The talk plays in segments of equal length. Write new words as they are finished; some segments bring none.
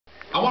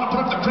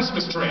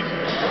Christmas tree. And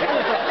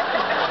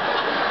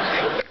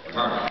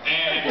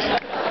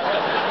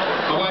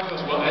my wife goes,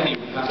 well, Eddie,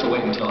 we have to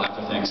wait until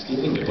after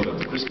Thanksgiving to put up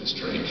the Christmas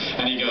tree.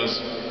 And he goes,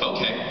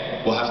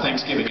 okay, we'll have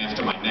Thanksgiving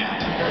after my nap.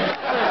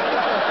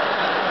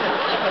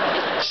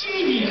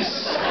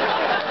 Genius!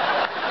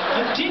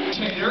 A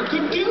dictator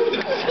could do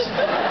that.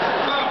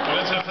 Well,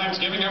 let's have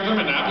Thanksgiving after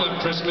my nap. We'll have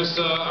Christmas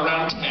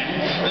around 10.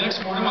 The next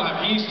morning we'll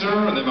have Easter,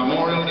 and then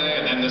Memorial Day,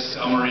 and then the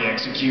summary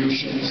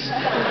executions.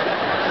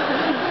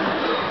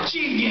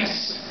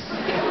 Genius!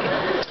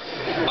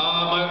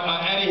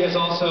 Eddie has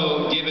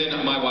also given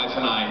my wife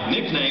and I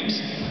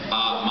nicknames.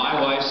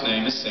 My wife's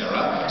name is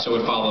Sarah, so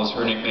it follows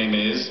her nickname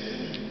is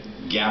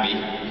Gabby.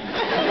 And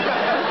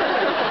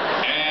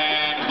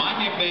my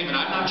nickname, and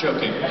I'm not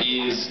joking,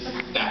 is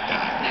that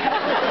guy.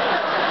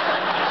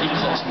 He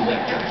calls me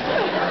that guy.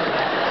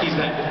 He's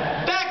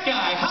that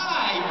guy,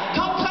 hi!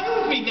 Come play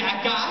with me,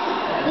 that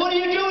guy! What are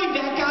you doing,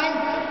 that guy?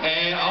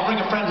 And I'll bring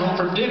a friend home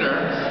for dinner,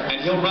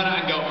 and he'll run out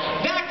and go,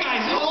 that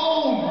guy's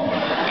home!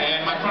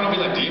 And my friend will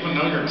be like, do you even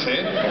know your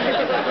kid?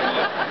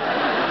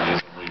 He's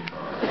a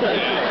retard.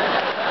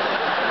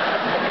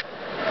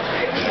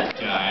 That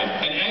guy.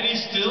 And Eddie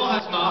still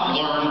has not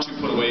learned to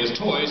put away his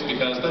toys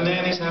because the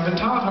nannies haven't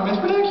taught him.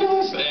 It's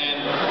ridiculous.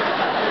 And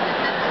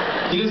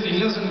he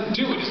doesn't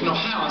do it. He doesn't know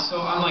how. And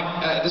so I'm like,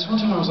 this one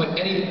time I was like,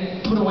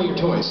 Eddie, put away your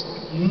toys.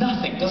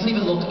 Nothing. Doesn't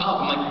even look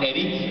up. I'm like,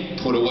 Eddie,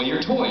 put away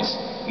your toys.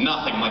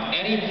 Nothing. I'm like,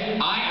 Eddie,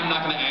 I am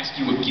not going to ask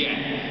you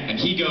again. And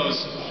he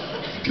goes,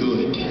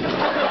 good.